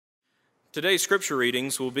Today's scripture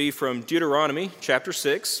readings will be from Deuteronomy chapter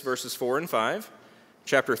 6, verses 4 and 5,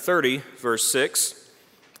 chapter 30, verse 6,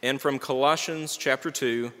 and from Colossians chapter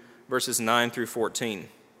 2, verses 9 through 14.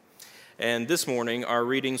 And this morning, our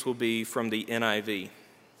readings will be from the NIV.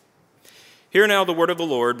 Hear now the word of the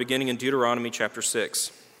Lord, beginning in Deuteronomy chapter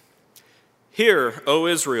 6. Hear, O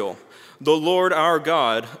Israel, the Lord our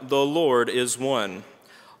God, the Lord is one.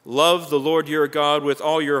 Love the Lord your God with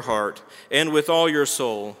all your heart, and with all your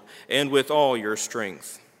soul, and with all your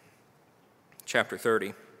strength. Chapter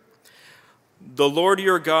 30. The Lord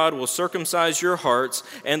your God will circumcise your hearts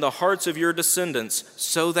and the hearts of your descendants,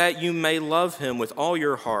 so that you may love him with all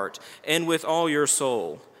your heart and with all your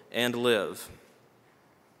soul, and live.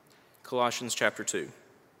 Colossians chapter 2.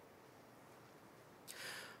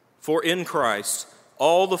 For in Christ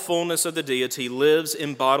all the fullness of the deity lives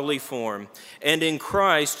in bodily form, and in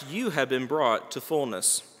Christ you have been brought to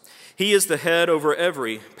fullness. He is the head over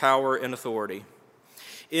every power and authority.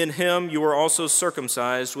 In him you were also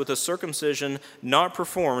circumcised with a circumcision not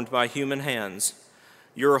performed by human hands.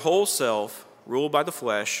 Your whole self, ruled by the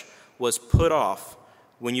flesh, was put off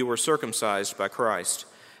when you were circumcised by Christ,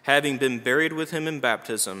 having been buried with him in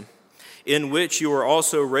baptism, in which you were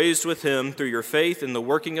also raised with him through your faith in the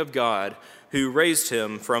working of God, who raised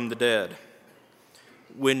him from the dead.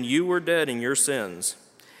 When you were dead in your sins,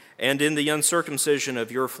 and in the uncircumcision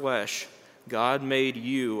of your flesh, God made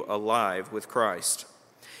you alive with Christ.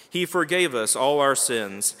 He forgave us all our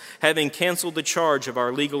sins, having canceled the charge of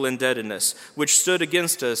our legal indebtedness, which stood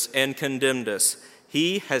against us and condemned us.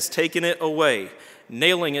 He has taken it away,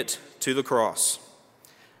 nailing it to the cross.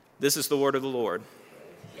 This is the word of the Lord.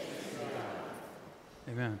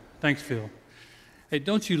 Amen. Thanks, Phil. Hey,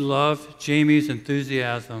 don't you love Jamie's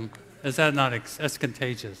enthusiasm? Is that not, that's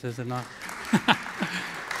contagious, is it not?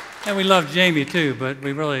 And we love Jamie too, but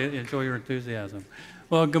we really enjoy your enthusiasm.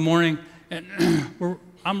 Well, good morning. And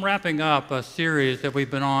I'm wrapping up a series that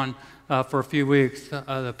we've been on for a few weeks,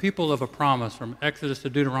 the People of a Promise, from Exodus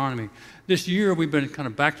to Deuteronomy. This year we've been kind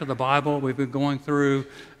of back to the Bible. We've been going through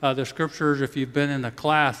the scriptures. If you've been in the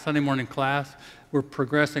class, Sunday morning class, we're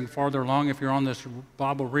progressing farther along. If you're on this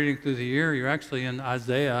Bible reading through the year, you're actually in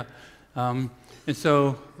Isaiah. And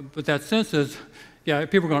so, but that sense is, yeah,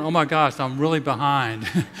 people are going, oh my gosh, I'm really behind.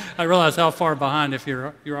 I realize how far behind if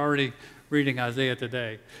you're already reading Isaiah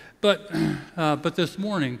today. But this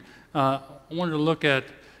morning, I wanted to look at,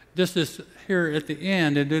 this is here at the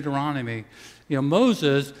end in Deuteronomy. You know,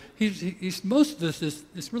 Moses, most of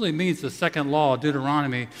this really means the second law,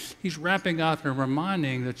 Deuteronomy. He's wrapping up and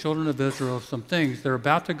reminding the children of Israel of some things. They're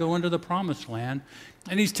about to go into the promised land,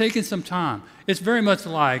 and he's taking some time. It's very much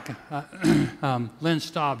like, Lynn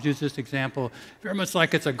Stobbs used this example, very much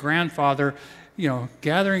like it's a grandfather, you know,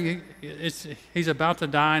 gathering, he's about to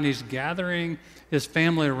die, and he's gathering his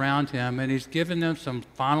family around him, and he's giving them some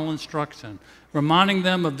final instruction, reminding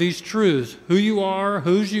them of these truths, who you are,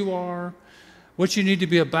 whose you are, what you need to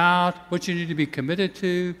be about, what you need to be committed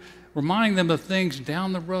to, reminding them of things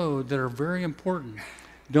down the road that are very important.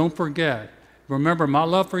 Don't forget. Remember my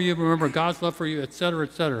love for you, remember God's love for you, et cetera,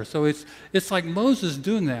 et cetera. So it's like Moses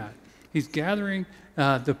doing that. He's gathering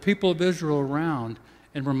the people of Israel around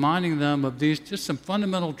and reminding them of these, just some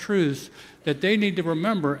fundamental truths that they need to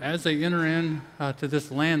remember as they enter in to this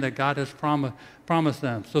land that God has promised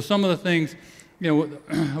them. So some of the things, you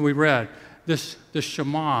know, we read, this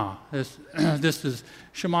Shema, this is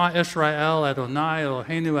Shema Israel Adonai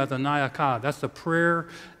Eloheinu Adonai Echad. That's the prayer.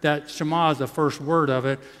 That Shema is the first word of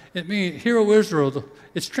it. It means, Hear, O Israel,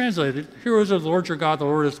 it's translated, Hear, O Israel, the Lord your God, the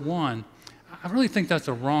Lord is one. I really think that's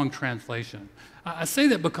a wrong translation. I say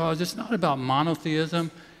that because it's not about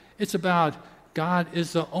monotheism. It's about God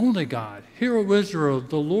is the only God. Hear, O Israel,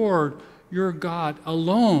 the Lord your God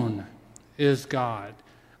alone is God.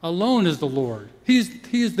 Alone is the Lord. He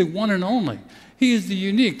is the one and only. He is the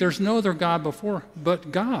unique. There's no other God before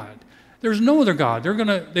but God. There's no other God.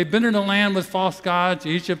 They've been in a land with false gods.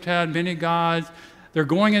 Egypt had many gods. They're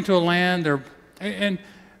going into a land.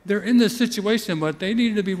 They're in this situation, but they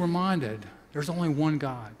need to be reminded there's only one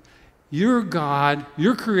God. Your God,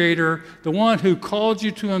 your Creator, the one who called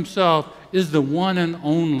you to Himself, is the one and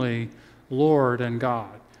only Lord and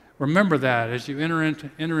God. Remember that as you enter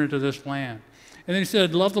into this land. And then he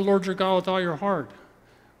said, love the Lord your God with all your heart,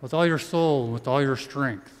 with all your soul, with all your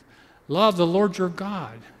strength. Love the Lord your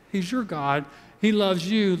God. He's your God. He loves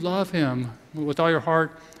you. Love him with all your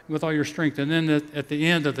heart, with all your strength. And then at the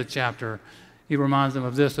end of the chapter, he reminds them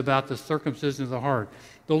of this about the circumcision of the heart.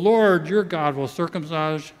 The Lord your God will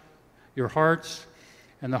circumcise your hearts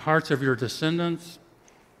and the hearts of your descendants,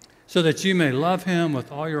 so that you may love him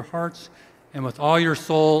with all your hearts and with all your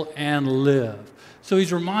soul and live. So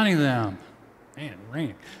he's reminding them,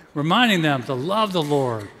 reminding them to love the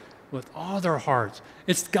Lord with all their hearts.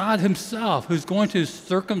 It's God himself who's going to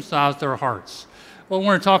circumcise their hearts. Well, I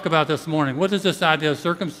want to talk about this morning. What is this idea of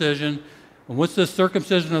circumcision? And what's this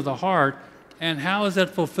circumcision of the heart? And how is that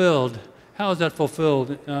fulfilled? How is that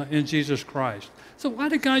fulfilled in Jesus Christ? So why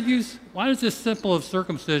is this simple of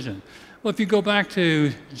circumcision? Well, if you go back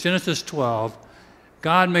to Genesis 12,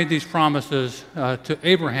 God made these promises to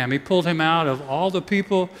Abraham. He pulled him out of all the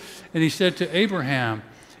people, and he said to Abraham,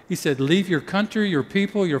 he said, leave your country, your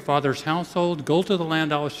people, your father's household, go to the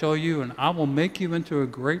land I will show you, and I will make you into a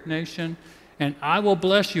great nation, and I will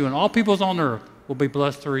bless you, and all peoples on earth will be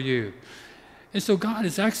blessed through you. And so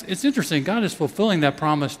it's interesting, God is fulfilling that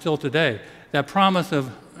promise still today. That promise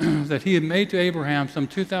of that he had made to Abraham some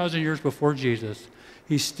 2,000 years before Jesus,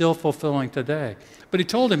 he's still fulfilling today. But he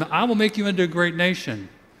told him, I will make you into a great nation,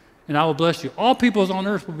 and I will bless you. All peoples on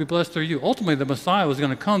earth will be blessed through you. Ultimately, the Messiah was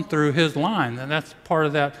going to come through his line, and that's part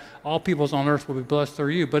of that. All peoples on earth will be blessed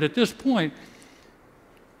through you. But at this point,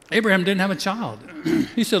 Abraham didn't have a child.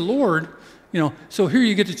 He said, Lord, so here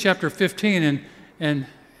you get to chapter 15, and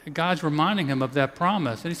God's reminding him of that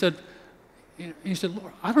promise. And he said,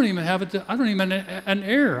 Lord, I don't even have an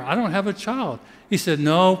heir. I don't have a child. He said,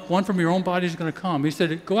 no, one from your own body is going to come. He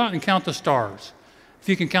said, go out and count the stars. If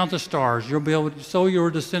you can count the stars, you'll be able to, so your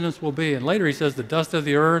descendants will be. And later he says, the dust of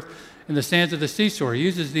the earth and the sands of the seashore. He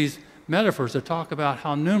uses these metaphors to talk about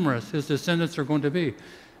how numerous his descendants are going to be.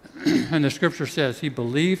 And the scripture says he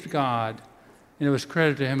believed God, and it was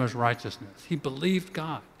credited to him as righteousness. He believed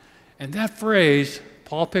God. And that phrase,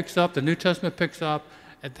 Paul picks up, the New Testament picks up,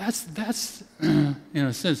 and that's in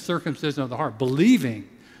a sense, circumcision of the heart, believing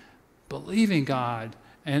God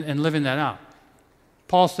and living that out.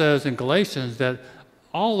 Paul says in Galatians that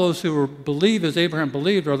all those who believe as Abraham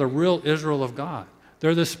believed are the real Israel of God.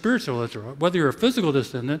 They're the spiritual Israel. Whether you're a physical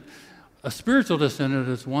descendant, a spiritual descendant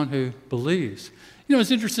is one who believes.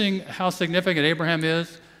 It's interesting how significant Abraham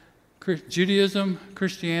is. Judaism,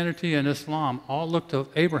 Christianity, and Islam all look to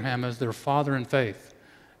Abraham as their father in faith.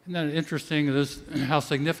 Isn't that interesting, how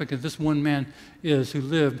significant this one man is who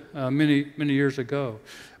lived many, many years ago?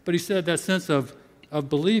 But he said that sense of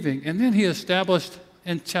believing. And then he established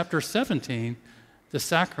in chapter 17 the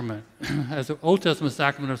sacrament as an Old Testament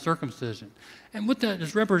sacrament of circumcision. And what that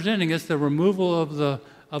is representing is the removal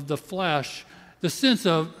of the flesh. The sense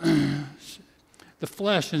of the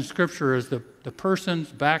flesh in Scripture is the person's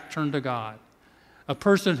back turned to God. A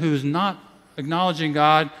person who's not acknowledging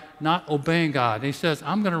God, not obeying God. And he says,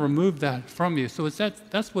 I'm going to remove that from you. So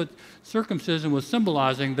that's what circumcision was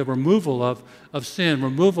symbolizing, the removal of sin,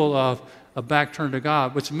 removal of a back turned to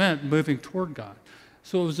God, which meant moving toward God.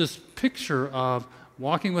 So it was this picture of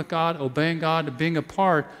walking with God, obeying God, and being a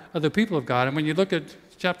part of the people of God. And when you look at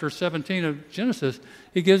chapter 17 of Genesis,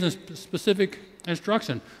 he gives us specific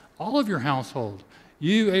instruction. All of your household,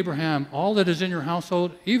 you, Abraham, all that is in your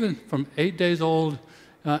household, even from 8 days old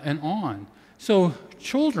and on. So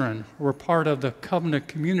children were part of the covenant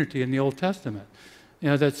community in the Old Testament.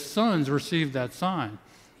 That sons received that sign.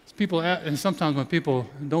 And sometimes when people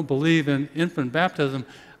don't believe in infant baptism,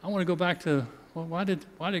 I want to go back to, well, why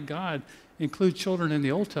did God include children in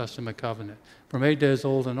the Old Testament covenant from 8 days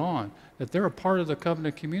old and on? That they're a part of the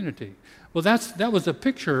covenant community. Well, that was a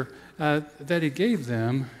picture that he gave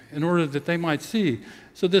them in order that they might see.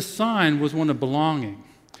 So this sign was one of belonging.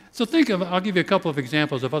 So I'll give you a couple of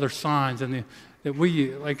examples of other signs that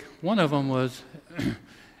we, like one of them was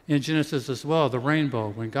in Genesis as well, the rainbow.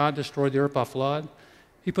 When God destroyed the earth by flood,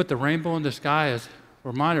 he put the rainbow in the sky as a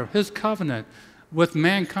reminder of his covenant with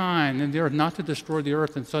mankind and the earth, not to destroy the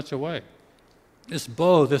earth in such a way. This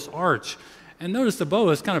bow, this arch, and notice the bow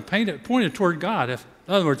is kind of pointed toward God. In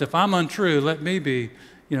other words, if I'm untrue, let me be,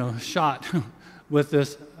 shot with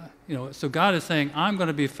this. So God is saying, I'm going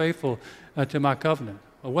to be faithful to my covenant.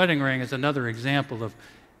 A wedding ring is another example of,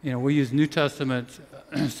 we use New Testament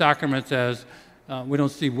sacraments as, we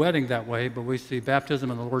don't see wedding that way, but we see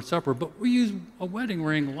baptism and the Lord's Supper. But we use a wedding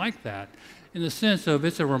ring like that in the sense of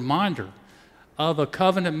it's a reminder of a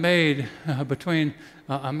covenant made between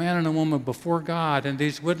a man and a woman before God and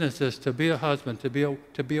these witnesses to be a husband, to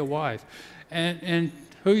be a wife, and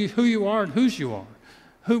who you are and whose you are.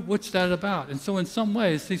 What's that about? And so in some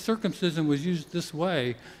ways, circumcision was used this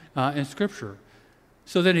way in Scripture.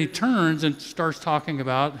 So then he turns and starts talking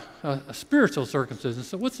about a spiritual circumcision.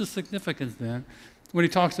 So what's the significance then when he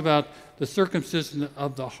talks about the circumcision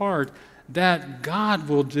of the heart that God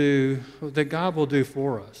will do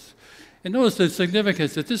for us? And notice the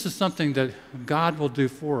significance that this is something that God will do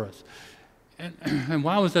for us. And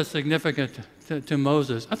why was that significant to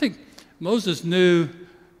Moses? I think Moses knew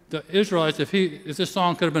the Israelites, if this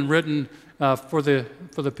song could have been written for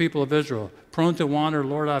the people of Israel. Prone to wander,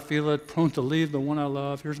 Lord, I feel it. Prone to leave the one I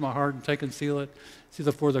love. Here's my heart, and take and seal it. See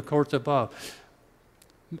the for the courts above.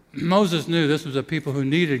 Moses knew this was a people who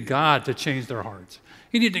needed God to change their hearts.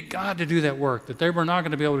 He needed God to do that work, that they were not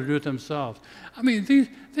going to be able to do it themselves. I mean,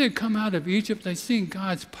 they had come out of Egypt. They'd seen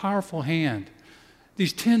God's powerful hand.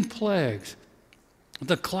 These 10 plagues,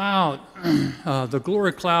 the cloud, the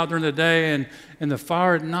glory cloud during the day and the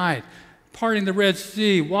fire at night, parting the Red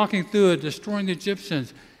Sea, walking through it, destroying the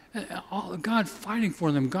Egyptians, God fighting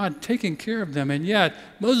for them, God taking care of them. And yet,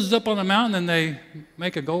 Moses is up on the mountain and they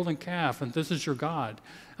make a golden calf, and this is your God.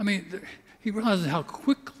 I mean, he realizes how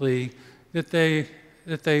quickly that they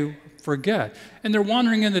forget. And they're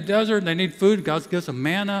wandering in the desert, and they need food. God gives them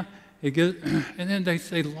manna, and then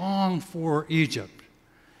they long for Egypt.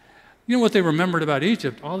 You know what they remembered about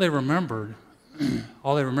Egypt? All they remembered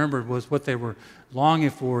was what they were longing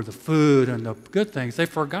for, the food and the good things. They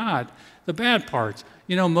forgot the bad parts.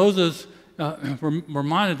 You know, Moses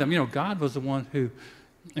reminded them, God was the one who,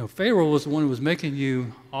 Pharaoh was the one who was making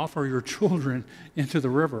you offer your children into the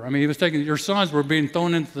river. I mean, he was taking, your sons were being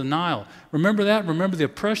thrown into the Nile. Remember that? Remember the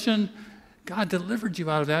oppression? God delivered you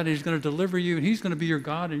out of that, and he's going to deliver you, and he's going to be your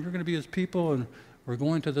God, and you're going to be his people, and we're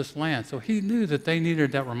going to this land. So he knew that they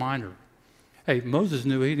needed that reminder. Hey, Moses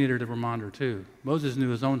knew he needed a reminder too. Moses knew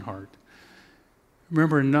his own heart.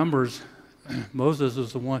 Remember in Numbers, Moses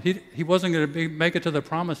was the one, he wasn't going to make it to the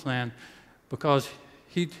promised land because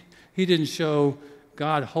he didn't show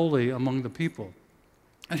God holy among the people.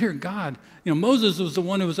 And here God, Moses was the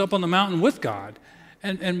one who was up on the mountain with God.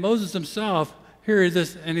 And Moses himself, here is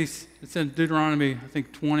this, and it's in Deuteronomy, I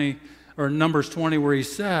think 20, or Numbers 20, where he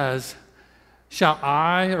says,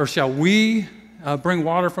 shall we bring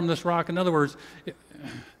water from this rock? In other words,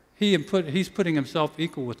 he's putting himself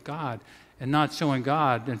equal with God and not showing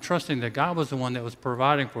God and trusting that God was the one that was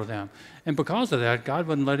providing for them. And because of that, God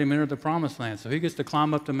wouldn't let him enter the promised land. So he gets to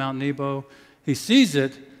climb up to Mount Nebo. He sees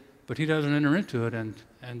it, but he doesn't enter into it. And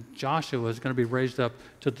Joshua is going to be raised up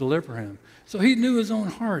to deliver him. So he knew his own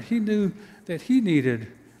heart. He knew that he needed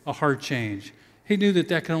a heart change. He knew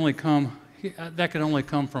that could only come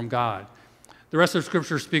from God. The rest of the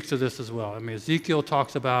Scripture speaks to this as well. I mean, Ezekiel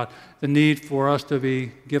talks about the need for us to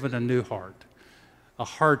be given a new heart, a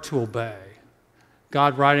heart to obey,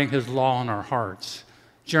 God writing his law on our hearts.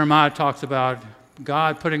 Jeremiah talks about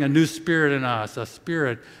God putting a new spirit in us, a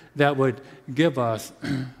spirit that would give us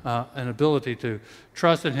an ability to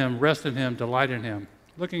trust in him, rest in him, delight in him.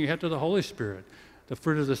 Looking ahead to the Holy Spirit, the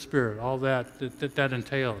fruit of the Spirit, all that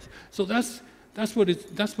entails. So that's what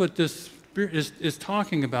this Spirit is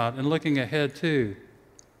talking about and looking ahead to.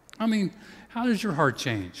 I mean, how does your heart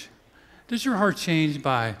change? Does your heart change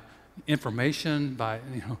by information, by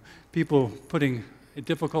people putting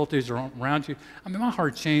difficulties around you? I mean, my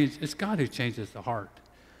heart changed. It's God who changes the heart.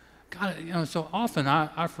 God, so often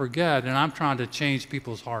I forget, and I'm trying to change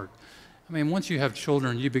people's heart. I mean, once you have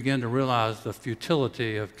children, you begin to realize the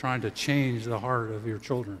futility of trying to change the heart of your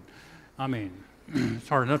children. I mean, it's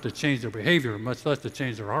hard enough to change their behavior, much less to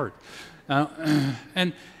change their heart.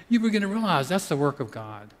 And you begin to realize that's the work of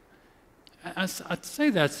God. I say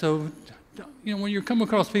that so, when you come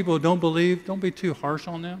across people who don't believe, don't be too harsh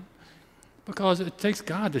on them, because it takes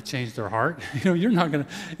God to change their heart. You're not going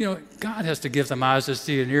to, God has to give them eyes to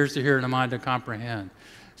see and ears to hear and a mind to comprehend.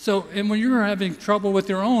 So, and when you're having trouble with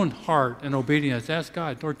your own heart and obedience, ask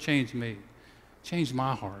God, Lord, change me. Change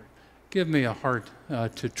my heart. Give me a heart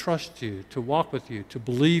to trust you, to walk with you, to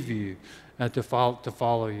believe you, to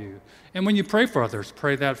follow you. And when you pray for others,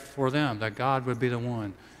 pray that for them, that God would be the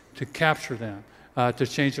one to capture them, to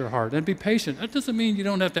change their heart. And be patient. That doesn't mean you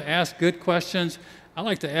don't have to ask good questions. I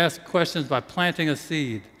like to ask questions by planting a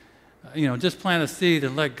seed. Just plant a seed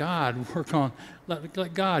and let God work on,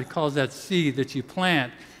 let God cause that seed that you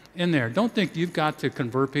plant in there. Don't think you've got to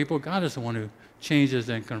convert people. God is the one who changes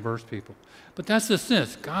and converts people. But that's the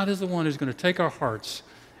sense. God is the one who's going to take our hearts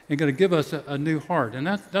and going to give us a new heart. And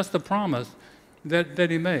that's the promise that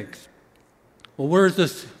he makes. Well, where is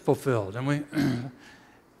this fulfilled? And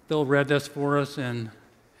Bill read this for us in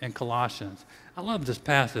Colossians. I love this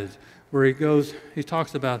passage where he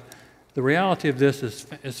talks about the reality of this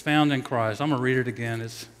is found in Christ. I'm going to read it again.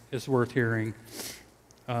 It's worth hearing.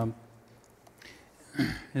 In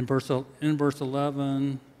verse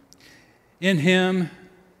 11, in him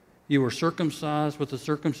you were circumcised with a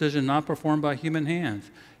circumcision not performed by human hands.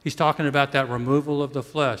 He's talking about that removal of the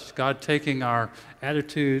flesh, God taking our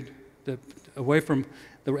attitude away from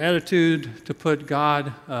the attitude to put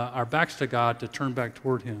God, our backs to God, to turn back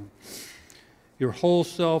toward him. Your whole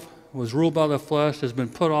self was ruled by the flesh has been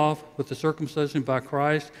put off with the circumcision by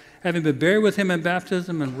Christ, having been buried with him in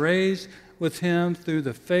baptism and raised with him through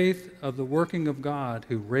the faith of the working of God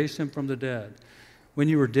who raised him from the dead. When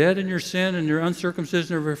you were dead in your sin and your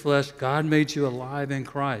uncircumcision of your flesh, God made you alive in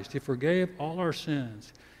Christ. He forgave all our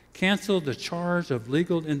sins, canceled the charge of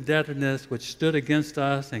legal indebtedness which stood against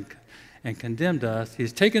us and condemned us.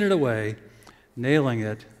 He's taken it away, nailing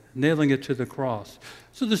it to the cross.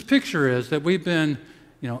 So this picture is that we've been,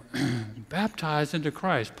 baptized into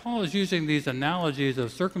Christ. Paul is using these analogies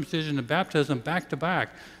of circumcision and baptism back to back,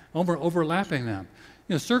 overlapping them.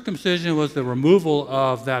 Circumcision was the removal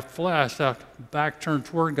of that flesh, that back turned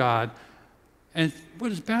toward God. And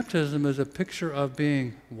what is baptism is a picture of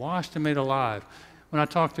being washed and made alive. When I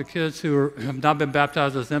talk to kids who have not been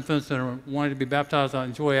baptized as infants and are wanting to be baptized, I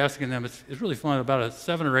enjoy asking them. It's really fun. About a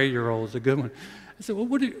 7 or 8 year old is a good one. I said, well,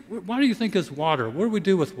 why do you think it's water? What do we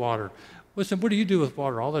do with water? Listen, what do you do with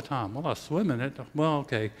water all the time? Well, I swim in it. Well,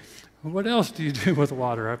 okay. What else do you do with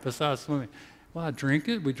water besides swimming? Well, I drink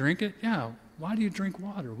it. We drink it. Yeah. Why do you drink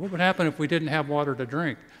water? What would happen if we didn't have water to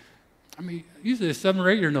drink? Usually a 7 or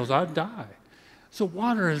 8 year old knows I'd die. So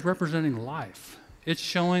water is representing life. It's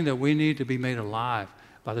showing that we need to be made alive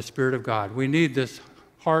by the Spirit of God. We need this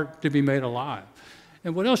heart to be made alive.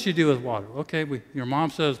 And what else do you do with water? Okay, your mom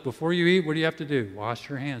says, before you eat, what do you have to do? Wash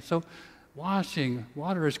your hands. So washing,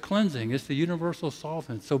 water is cleansing. It's the universal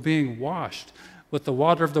solvent. So being washed with the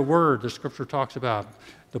water of the Word, the Scripture talks about,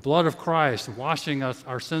 the blood of Christ washing us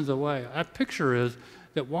our sins away. That picture is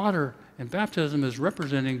that water in baptism is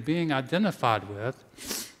representing being identified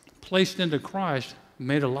with, placed into Christ,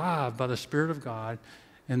 made alive by the Spirit of God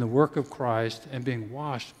in the work of Christ, and being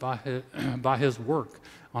washed by his work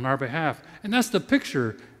on our behalf. And that's the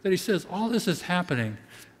picture that he says all this is happening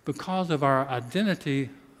because of our identity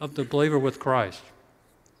of the believer with Christ.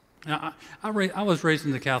 Now, I was raised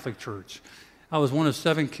in the Catholic Church. I was one of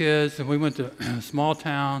 7 kids, and we went to a small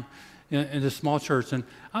town in this small church. And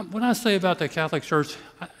when I say about the Catholic Church,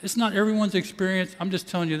 it's not everyone's experience. I'm just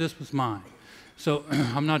telling you this was mine. So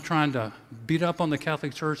I'm not trying to beat up on the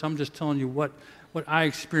Catholic Church. I'm just telling you what I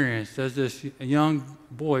experienced as this young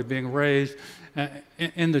boy being raised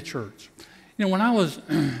in the church. When I was,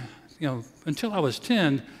 until I was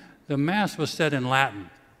 10, the Mass was said in Latin.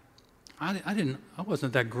 I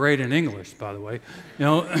wasn't that great in English, by the way,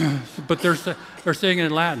 but they're saying it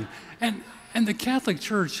in Latin. And the Catholic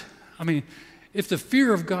Church, if the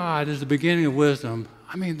fear of God is the beginning of wisdom,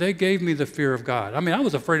 they gave me the fear of God. I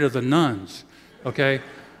was afraid of the nuns, okay?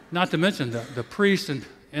 Not to mention the priests and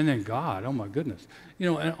then God, oh my goodness.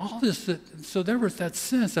 And all this, so there was that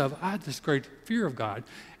sense of, I had this great fear of God,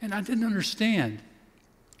 and I didn't understand.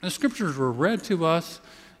 The Scriptures were read to us,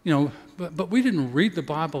 but we didn't read the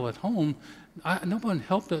Bible at home. No one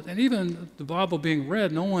helped us. And even the Bible being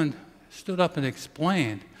read, no one stood up and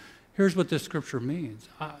explained, here's what this Scripture means.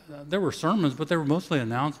 There were sermons, but they were mostly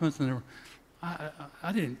announcements, and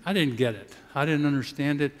I didn't get it. I didn't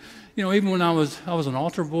understand it. Even when I was an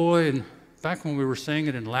altar boy, and back when we were saying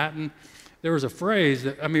it in Latin, there was a phrase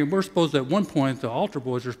that, we're supposed to, at one point, the altar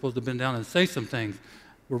boys are supposed to bend down and say some things.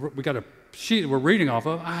 We got a sheet we're reading off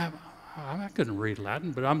of. I couldn't read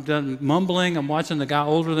Latin, but I'm done mumbling. I'm watching the guy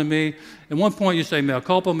older than me. At one point, you say, mea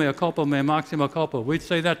culpa, me maxima culpa. We'd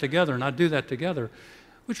say that together, and I'd do that together,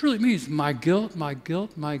 which really means my guilt,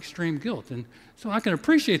 my extreme guilt. And so I can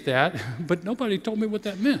appreciate that, but nobody told me what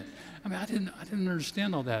that meant. I didn't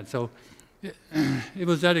understand all that. So it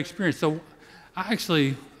was that experience. So I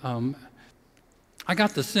actually, I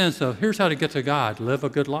got the sense of, here's how to get to God, live a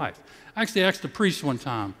good life. I actually asked a priest one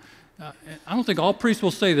time, I don't think all priests will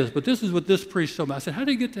say this, but this is what this priest told me. I said, how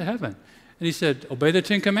do you get to heaven? And he said, obey the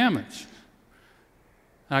 10 Commandments.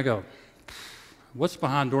 And I go, what's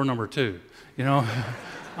behind door number 2?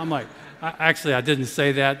 I'm like, I didn't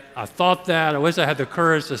say that. I thought that. I wish I had the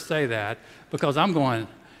courage to say that, because I'm going,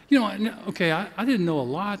 okay, I didn't know a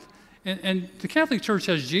lot. And the Catholic Church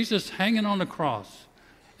has Jesus hanging on the cross.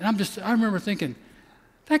 And I remember thinking,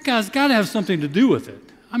 that guy's got to have something to do with it.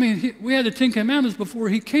 We had the 10 Commandments before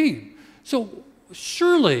he came. So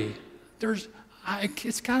surely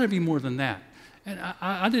it's got to be more than that. And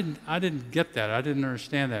I didn't get that. I didn't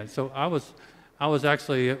understand that. So I was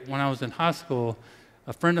actually, when I was in high school,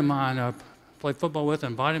 a friend of mine I played football with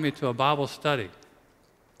invited me to a Bible study.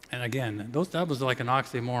 And again, that was like an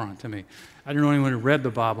oxymoron to me. I didn't know anyone who read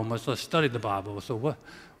the Bible, much less studied the Bible. So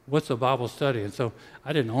what's a Bible study? And so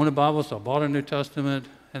I didn't own a Bible, so I bought a New Testament,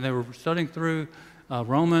 and they were studying through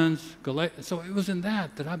Romans, Galatians. So it was in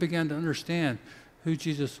that I began to understand who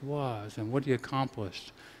Jesus was and what he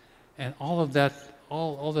accomplished. And all of that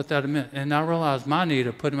all that meant. And I realized my need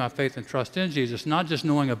of putting my faith and trust in Jesus, not just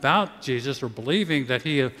knowing about Jesus or believing that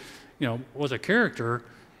he, was a character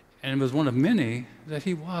and was one of many, that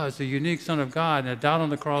he was the unique Son of God and had died on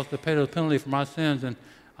the cross to pay the penalty for my sins, and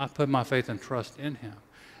I put my faith and trust in him.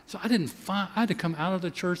 So I had to come out of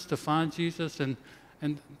the church to find Jesus, and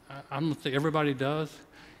I don't think everybody does.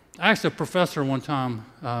 I asked a professor one time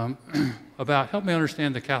about, help me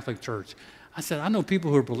understand the Catholic Church. I said, I know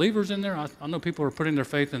people who are believers in there. I know people who are putting their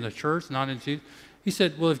faith in the church, not in Jesus. He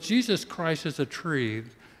said, well, if Jesus Christ is a tree,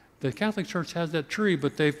 the Catholic Church has that tree,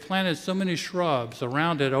 but they've planted so many shrubs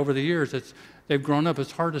around it over the years, they've grown up.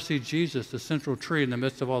 It's hard to see Jesus, the central tree, in the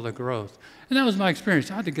midst of all the growth. And that was my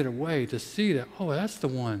experience. I had to get away to see that, that's the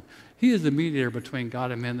one. He is the mediator between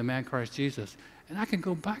God and man, the man Christ Jesus. And I can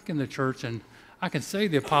go back in the church and I can say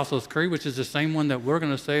the Apostles' Creed, which is the same one that we're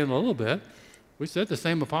going to say in a little bit. We said the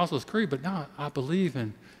same Apostles' Creed, but now I believe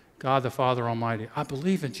in God the Father Almighty. I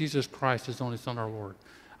believe in Jesus Christ, his only Son, our Lord.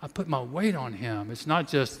 I put my weight on him. It's not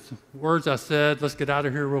just words I said, let's get out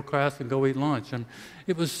of here real fast and go eat lunch. And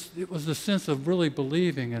it was the sense of really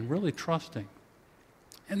believing and really trusting.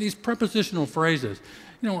 And these prepositional phrases,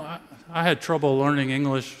 I had trouble learning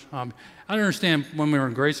English. I didn't understand when we were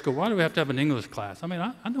in grade school, why do we have to have an English class? I mean,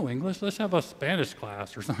 I know English. Let's have a Spanish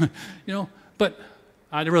class or something, But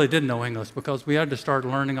I really didn't know English because we had to start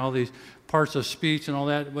learning all these parts of speech and all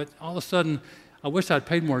that. But all of a sudden, I wish I'd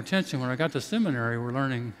paid more attention. When I got to seminary, we're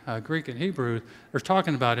learning Greek and Hebrew. They're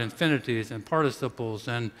talking about infinities and participles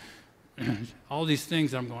and all these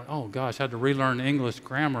things. I'm going, oh gosh, I had to relearn English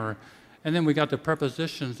grammar. And then we got to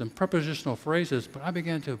prepositions and prepositional phrases. But I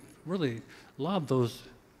began to really love those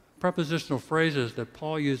prepositional phrases that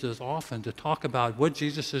Paul uses often to talk about what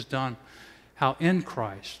Jesus has done, how in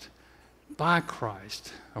Christ, by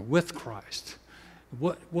Christ, or with Christ,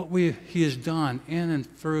 what he has done in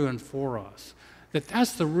and through and for us.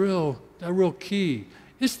 That's the real key.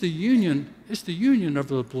 It's the union of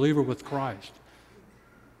the believer with Christ.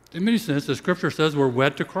 In many senses, the scripture says we're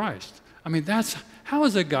wed to Christ. I mean, how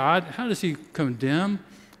is it God? How does he condemn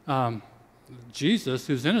Jesus,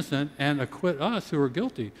 who's innocent, and acquit us who are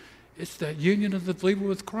guilty? It's that union of the believer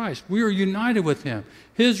with Christ. We are united with him.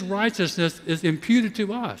 His righteousness is imputed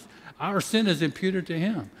to us. Our sin is imputed to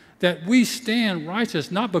him. That we stand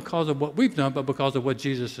righteous not because of what we've done, but because of what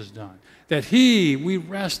Jesus has done. That we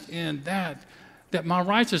rest in that my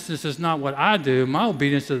righteousness is not what I do, my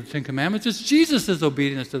obedience to the Ten Commandments. It's Jesus'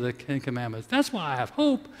 obedience to the Ten Commandments. That's why I have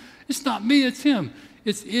hope. It's not me, it's him.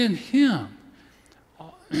 It's in him.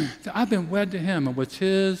 I've been wed to him, and what's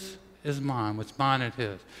his is mine. What's mine is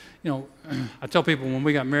his. I tell people when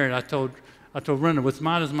we got married, I told Brenda, what's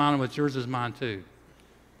mine is mine, and what's yours is mine too.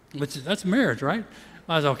 That's marriage, right?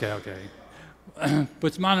 I was okay.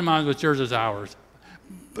 What's mine and mine, what's yours is ours.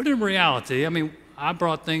 But in reality, I mean, I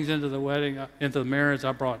brought things into the wedding, into the marriage.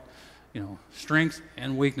 I brought, strengths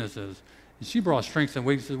and weaknesses. And she brought strengths and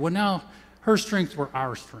weaknesses. Well, now her strengths were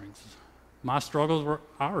our strengths. My struggles were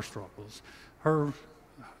our struggles. Her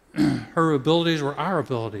abilities were our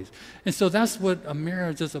abilities. And so that's what a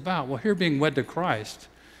marriage is about. Well, here being wed to Christ.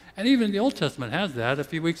 And even the Old Testament has that. A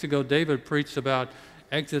few weeks ago, David preached about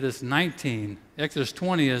Exodus 19. Exodus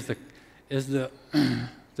 20 is the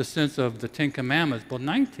sense of the Ten Commandments. But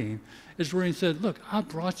 19 is where he said, look, I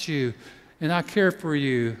brought you and I cared for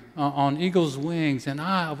you on eagle's wings. And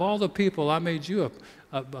of all the people, I made you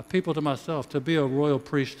a people to myself to be a royal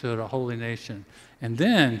priesthood, a holy nation. And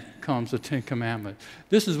then comes the Ten Commandments.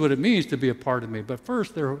 This is what it means to be a part of me. But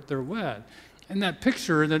first, they're wed. And that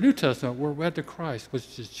picture in the New Testament, we're wed to Christ,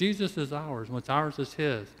 which is Jesus is ours, what's ours is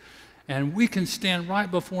his. And we can stand right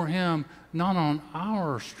before him, not on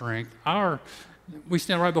our strength. We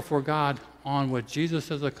stand right before God on what Jesus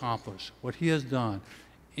has accomplished, what he has done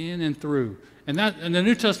in and through. And the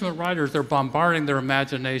New Testament writers, they're bombarding their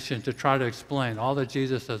imagination to try to explain all that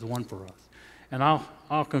Jesus has won for us. And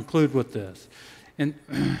I'll conclude with this. And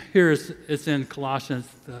here it's in Colossians,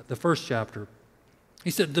 the first chapter.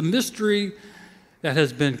 He said, the mystery that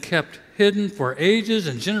has been kept hidden for ages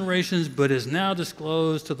and generations, but is now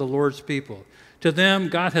disclosed to the Lord's people. To them,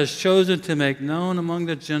 God has chosen to make known among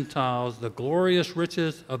the Gentiles the glorious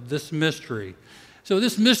riches of this mystery. So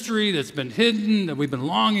this mystery that's been hidden, that we've been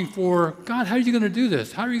longing for, God, how are you going to do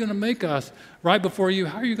this? How are you going to make us right before you?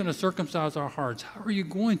 How are you going to circumcise our hearts? How are you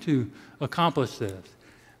going to accomplish this?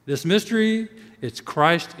 This mystery, it's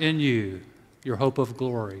Christ in you, your hope of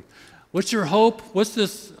glory. What's your hope? What's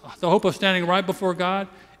this? The hope of standing right before God?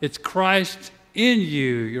 It's Christ in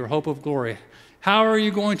you, your hope of glory. How are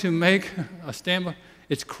you going to make a stand?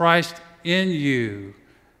 It's Christ in you,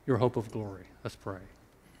 your hope of glory. Let's pray.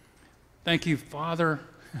 Thank you, Father,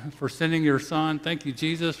 for sending your Son. Thank you,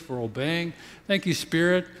 Jesus, for obeying. Thank you,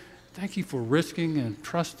 Spirit. Thank you for risking and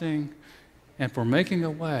trusting and for making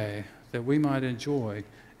a way that we might enjoy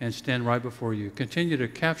and stand right before you. Continue to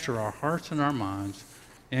capture our hearts and our minds.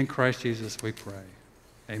 In Christ Jesus we pray.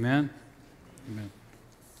 Amen. Amen.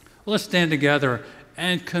 Well, let's stand together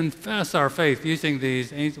and confess our faith using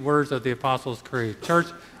these ancient words of the Apostles' Creed. Church,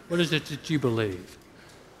 what is it that you believe?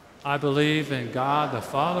 I believe in God, the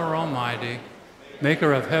Father Almighty,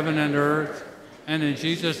 maker of heaven and earth, and in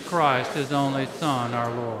Jesus Christ, his only Son,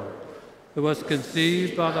 our Lord, who was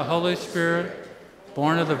conceived by the Holy Spirit,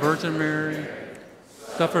 born of the Virgin Mary,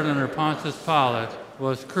 suffered under Pontius Pilate,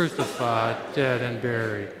 was crucified, dead, and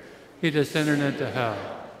buried. He descended into hell.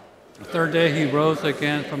 The third day he rose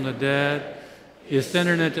again from the dead. He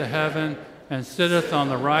ascended into heaven and sitteth on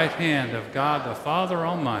the right hand of God the Father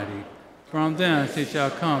Almighty. From thence he shall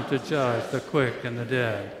come to judge the quick and the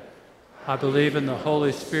dead. I believe in the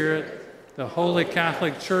Holy Spirit, the Holy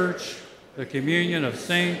Catholic Church, the communion of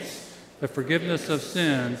saints, the forgiveness of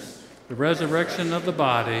sins, the resurrection of the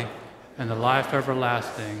body, and the life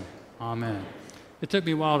everlasting. Amen. It took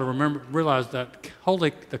me a while to realize that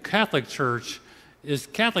the Catholic Church is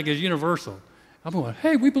universal. I'm going,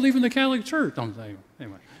 hey, we believe in the Catholic Church. I'm saying,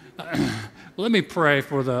 anyway. Let me pray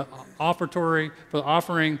for the offering.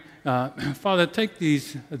 Father, take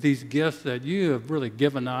these gifts that you have really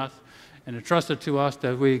given us and entrusted to us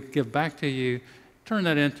that we give back to you. Turn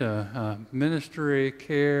that into ministry,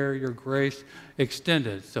 care, your grace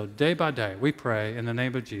extended. So day by day, we pray in the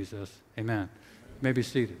name of Jesus. Amen. You may be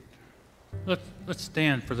seated. Let's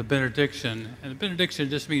stand for the benediction. And the benediction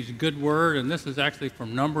just means good word, and this is actually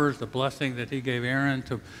from Numbers, the blessing that he gave Aaron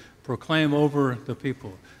to proclaim over the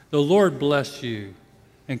people. The Lord bless you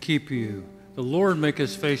and keep you. The Lord make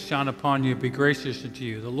his face shine upon you, be gracious unto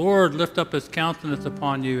you. The Lord lift up his countenance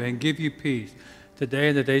upon you and give you peace today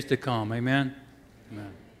and the days to come. Amen.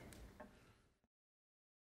 Amen.